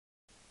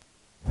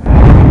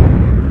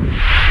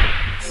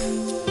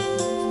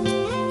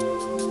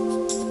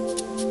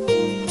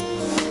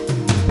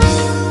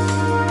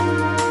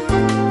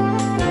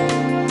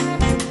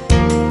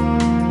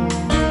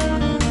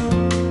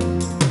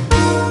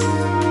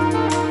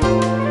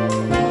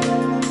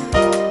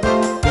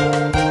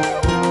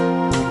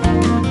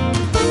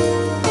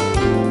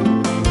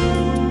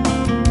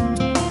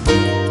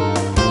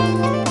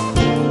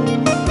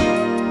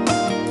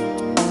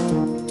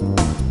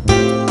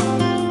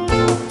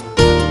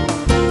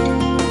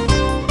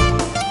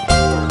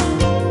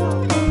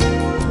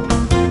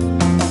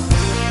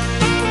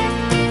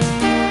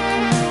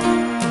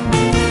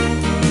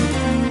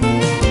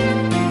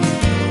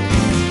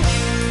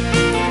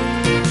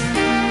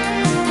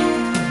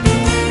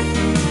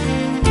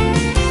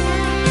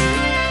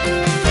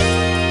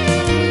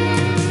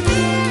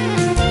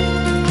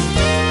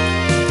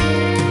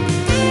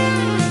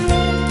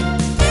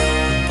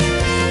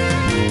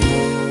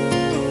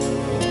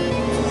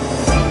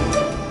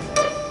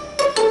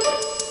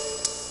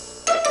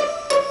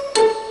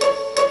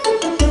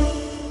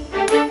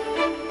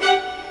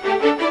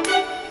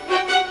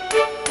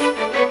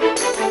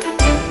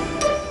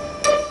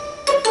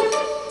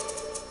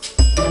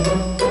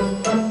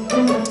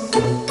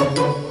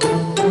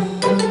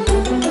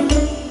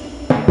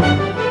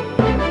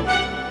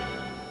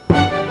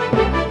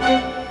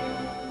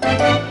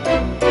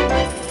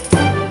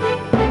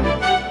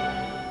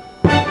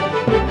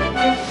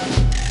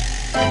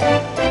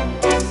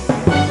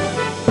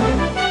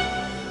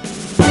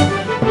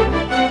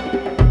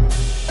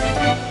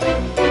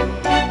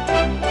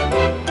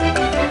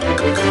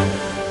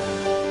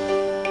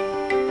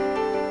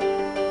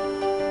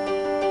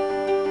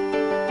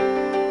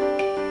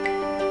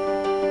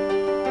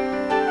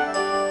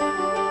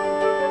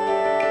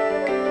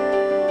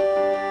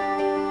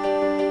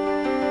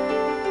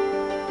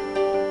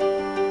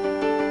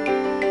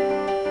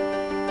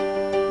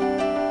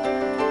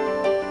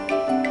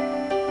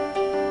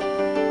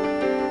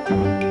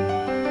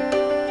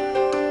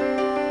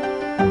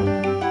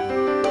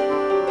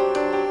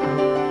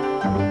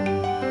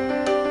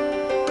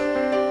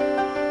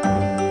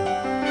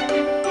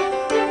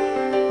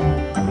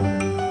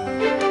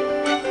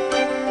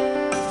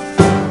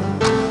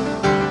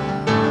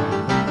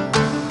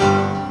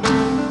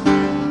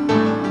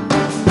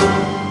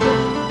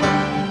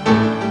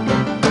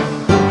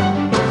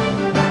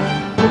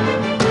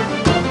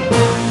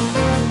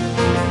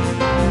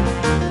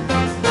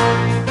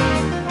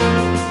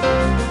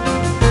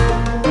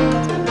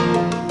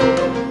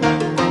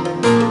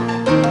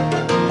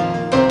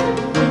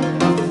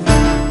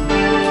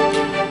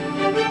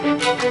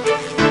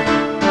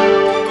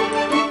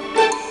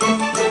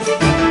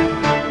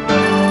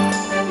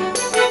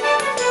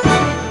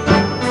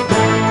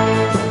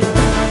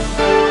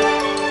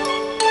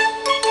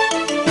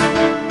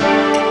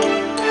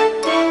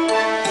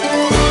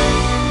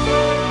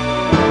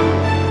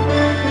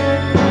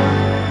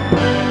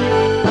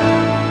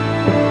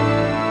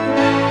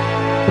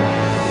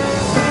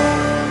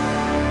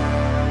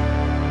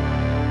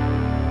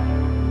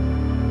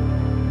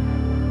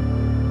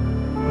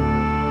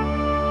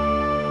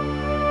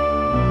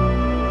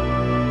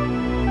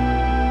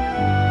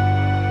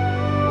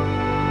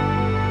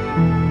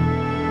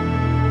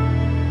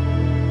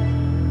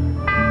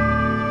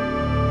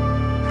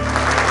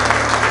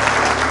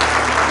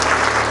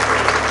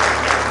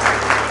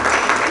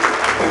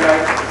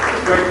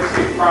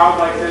crowd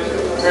like this.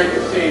 It's great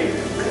to see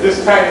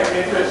this kind of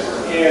interest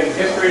in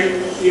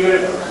history, even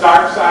if it's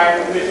dark side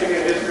of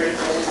Michigan history.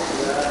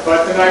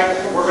 But tonight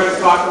we're going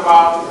to talk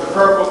about the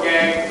Purple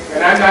Gang,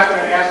 and I'm not going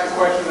to ask the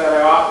question that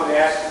I often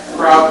ask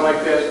crowds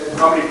like this: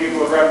 how many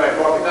people have read my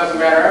book? It doesn't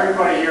matter.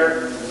 Everybody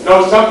here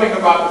knows something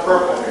about the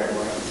Purple Gang.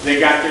 They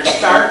got their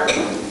start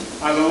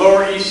on the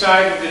Lower East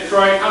Side of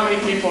Detroit. How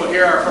many people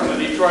here are from the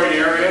Detroit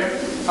area?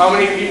 How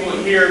many people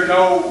here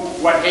know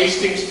what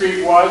Hastings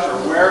Street was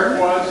or where it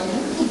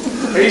was?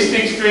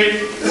 Hastings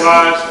Street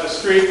was a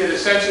street that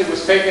essentially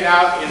was taken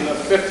out in the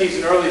 50s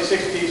and early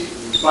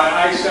 60s by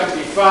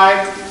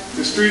I-75.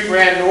 The street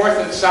ran north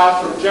and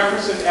south from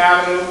Jefferson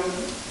Avenue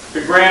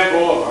to Grand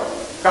Boulevard,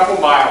 a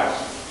couple miles.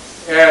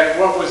 And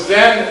what was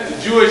then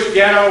the Jewish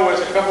ghetto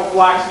was a couple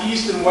blocks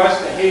east and west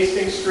of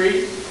Hastings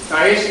Street. Now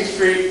Hastings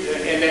Street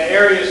and the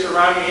area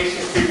surrounding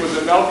Hastings Street was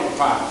a melting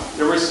pot.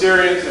 There were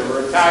Syrians, there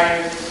were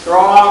Italians, there were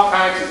all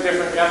kinds of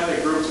different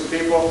ethnic groups of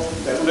people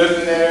that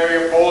lived in that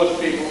area, Polish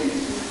people.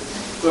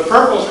 The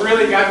Purples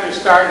really got their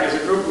start as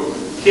a group of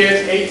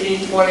kids,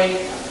 18, 20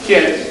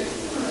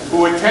 kids,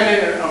 who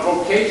attended a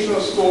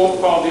vocational school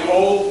called the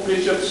Old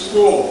Bishop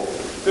School.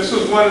 This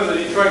was one of the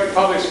Detroit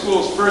Public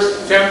Schools'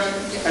 first attempts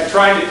at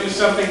trying to do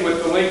something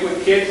with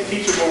delinquent kids,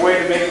 teach them a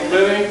way to make a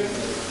living.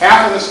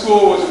 Half of the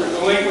school was for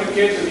delinquent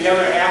kids and the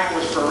other half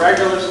was for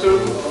regular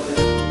students.